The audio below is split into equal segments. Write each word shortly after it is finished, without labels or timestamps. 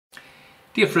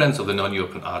Dear friends of the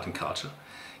non-European art and culture,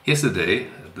 yesterday,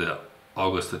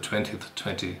 August the 20th,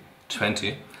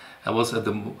 2020, I was at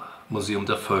the Museum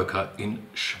der Völker in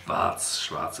Schwaz.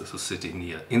 Schwaz is a city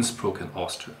near Innsbruck in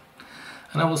Austria.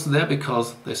 And I was there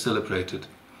because they celebrated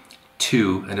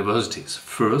two anniversaries.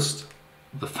 First,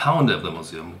 the founder of the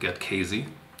museum, Gerd Casey,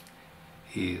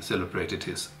 he celebrated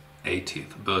his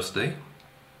 80th birthday.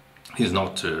 He's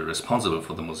not responsible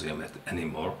for the museum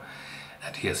anymore,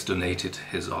 and he has donated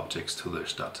his objects to the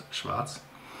Stadt Schwaz.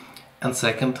 And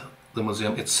second, the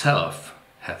museum itself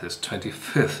had its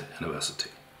 25th anniversary.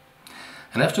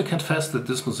 And I have to confess that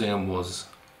this museum was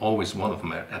always one of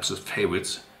my absolute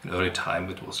favorites. In early time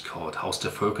it was called Haus der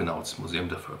Völker, now it's Museum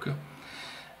der Völker.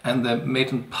 And they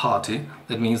made a party,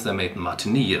 that means they made a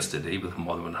matinee yesterday with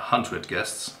more than 100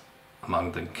 guests,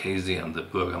 among them Casey and the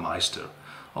Bürgermeister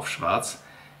of Schwaz.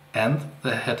 And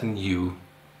they had a new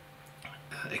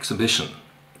exhibition.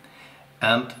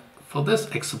 And for this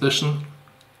exhibition,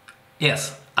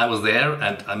 yes, I was there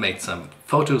and I made some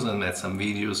photos and made some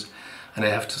videos, and I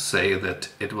have to say that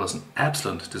it was an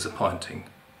absolute disappointing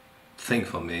thing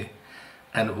for me.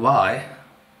 And why?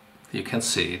 You can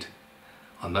see it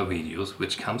on my videos,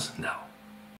 which comes now.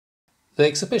 The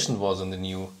exhibition was in the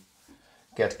new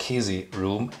Gerd Casey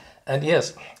room, and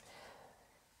yes,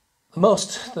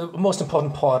 the most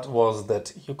important part was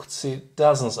that you could see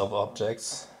dozens of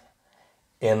objects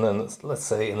in let's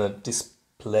say in a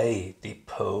display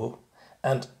depot,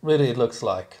 and really it looks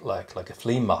like a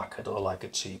flea market or like a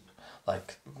cheap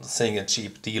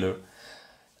dealer.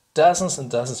 Dozens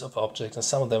and dozens of objects, and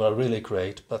some of them are really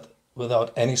great, but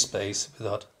without any space,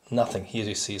 without nothing. Here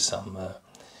you see some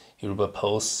Yoruba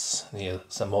posts, here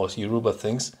some more Yoruba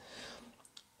things.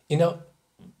 You know,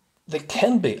 they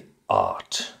can be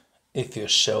art if you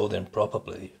show them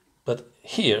properly, but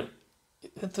here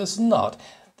it is not.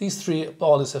 These three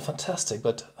bodies are fantastic,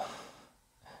 but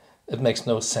it makes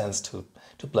no sense to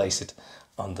place it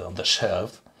on the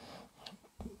shelf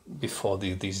before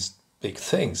these big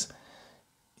things.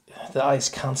 The eyes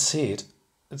can't see it.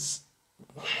 It's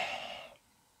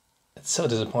so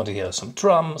disappointing. Here are some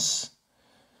drums,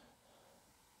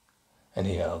 and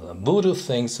here are the voodoo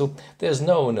things. So there's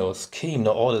no scheme,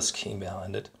 no order scheme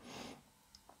behind it.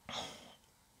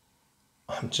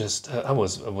 I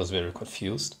was very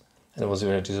confused, and I was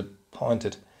very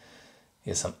disappointed.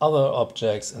 Here's some other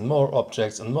objects and more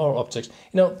objects and more objects.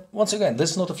 You know, once again,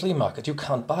 this is not a flea market. You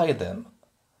can't buy them.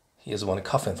 Here's one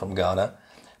coffin from Ghana,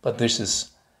 but this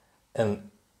is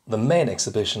the main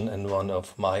exhibition in one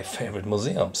of my favorite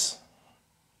museums.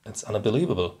 It's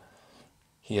unbelievable.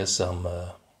 Here's some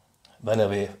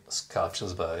Vanave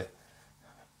sculptures by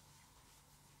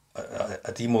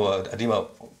Adima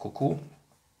Kuku.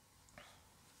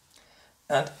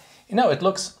 And you know, it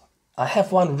looks, I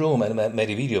have one room, and I made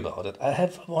a video about it. I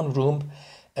have one room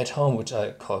at home which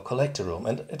I call collector room,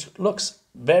 and it looks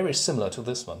very similar to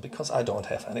this one because I don't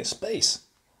have any space.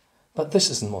 But this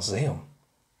is a museum.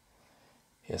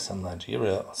 Here's some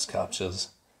Nigeria sculptures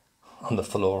on the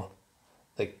floor.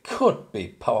 They could be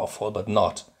powerful, but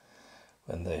not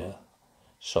when they are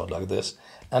showed like this.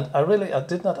 And I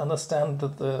did not understand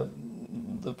the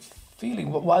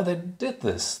feeling, why they did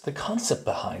this, the concept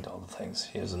behind all the things.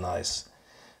 Here's a nice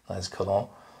colon.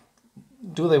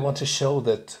 Do they want to show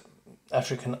that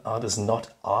African art is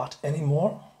not art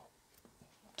anymore?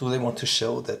 Do they want to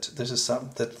show that this is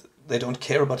something that they don't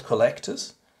care about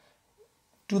collectors?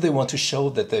 Do they want to show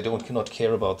that they cannot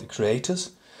care about the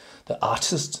creators, the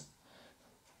artists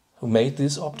who made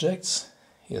these objects?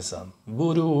 Here's some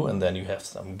voodoo, and then you have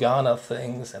some Ghana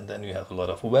things, and then you have a lot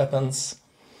of weapons,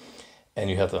 and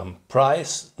you have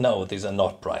price. No, these are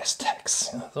not price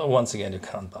tags. So once again, you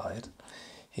can't buy it.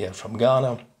 Here from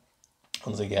Ghana,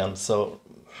 once again. So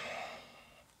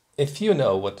if you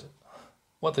know what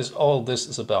all this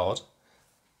is about,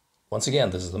 once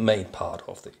again, this is the main part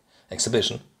of the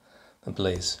exhibition, then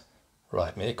please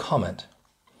write me a comment.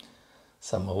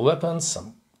 Some more weapons,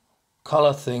 some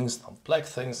color things, some black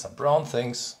things, some brown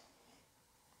things,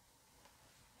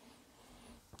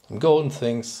 some golden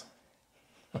things,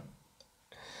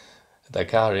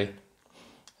 Dakari,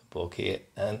 bouquet,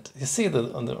 and you see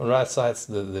on the right side it's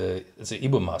the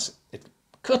Igbo mask. It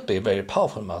could be a very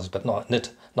powerful mask, but not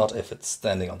if it's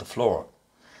standing on the floor.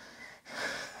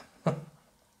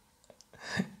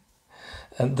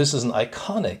 And this is an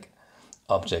iconic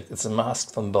object. It's a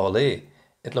mask from ballet.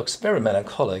 It looks very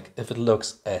melancholic if it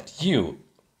looks at you,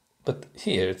 but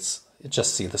here you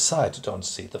just see the side, you don't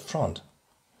see the front,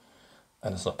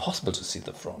 and it's not possible to see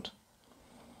the front.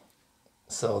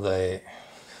 So they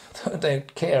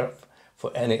don't care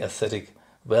for any aesthetic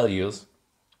values.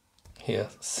 Here,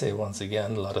 see once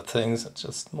again, a lot of things,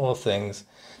 just more things.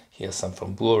 Here's some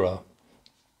from Bura.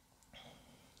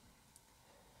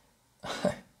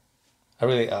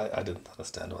 I didn't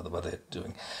understand what they're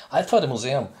doing. I thought a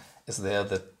museum is there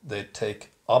that they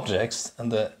take objects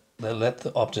and they let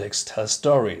the objects tell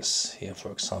stories. Here,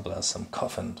 for example, are some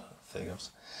coffin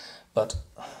figures. But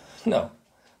no.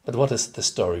 But what is the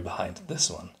story behind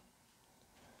this one?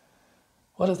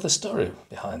 What is the story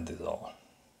behind this all?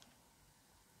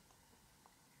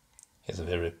 Here's a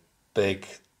very big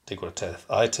decorative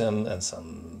item and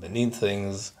some Benin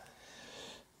things,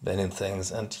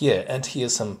 and yeah, and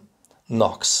here's some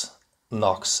knocks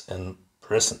in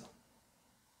prison.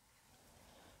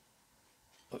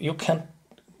 You can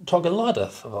talk a lot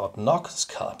about knock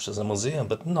sculptures in a museum,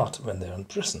 but not when they're in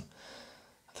prison.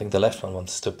 I think the left one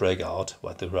wants to break out,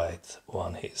 while the right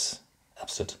one is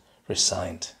absolutely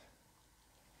resigned.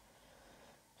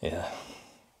 Yeah,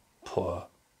 poor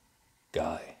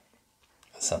guy.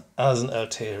 Some Asian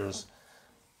altars,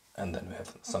 and then we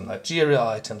have some Nigeria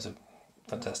items,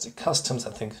 fantastic customs.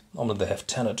 I think normally they have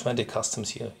 10 or 20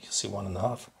 customs. Here you see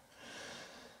 1.5.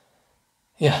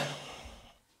 Yeah.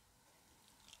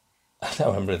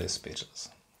 Now I'm really speechless.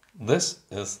 This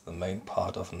is the main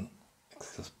part of an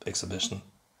exhibition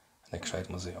in a great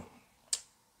museum.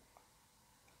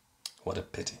 What a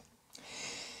pity.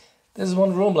 There's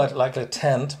one room like a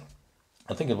tent.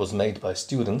 I think it was made by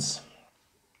students.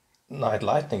 Night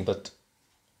lighting, but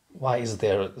why is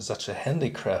there such a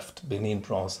handicraft Benin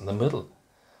bronze in the middle?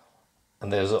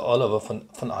 And there's an Oliver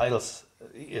von Eydel's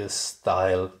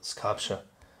style sculpture.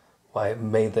 Why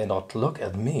may they not look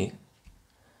at me?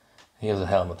 Here's a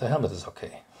helmet. The helmet is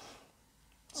okay.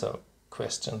 So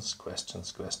questions.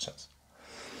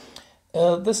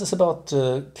 This is about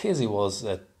Kesi was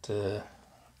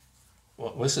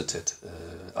visited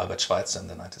Albert Schweitzer in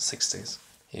the 1960s.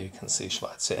 Here you can see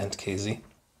Schweitzer and Kesi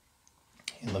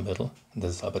in the middle.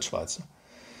 This is Albert Schweitzer.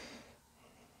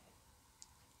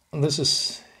 And this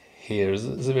is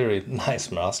a very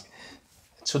nice mask.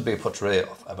 It should be a portrait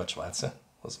of Albert Schweitzer.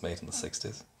 It was made in the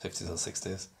 60s, 50s or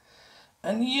 60s.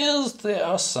 And yes, there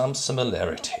are some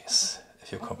similarities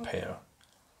if you compare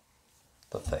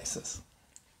the faces.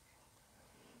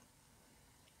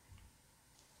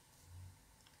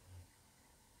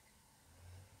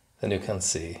 Then you can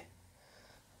see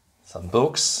some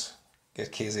books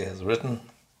that Kesi has written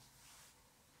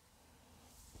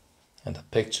and a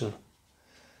picture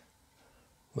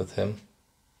with him.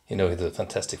 You know, he's a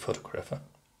fantastic photographer.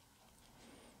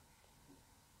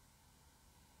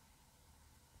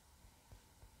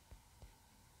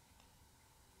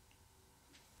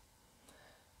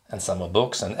 And some more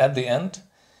books, and at the end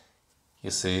you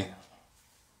see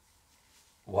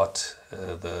what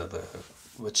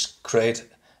which great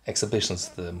exhibitions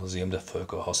the Museum der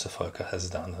Völker, Haus der Völker, has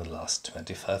done in the last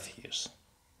 25 years.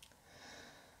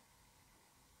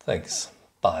 Thanks.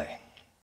 Bye.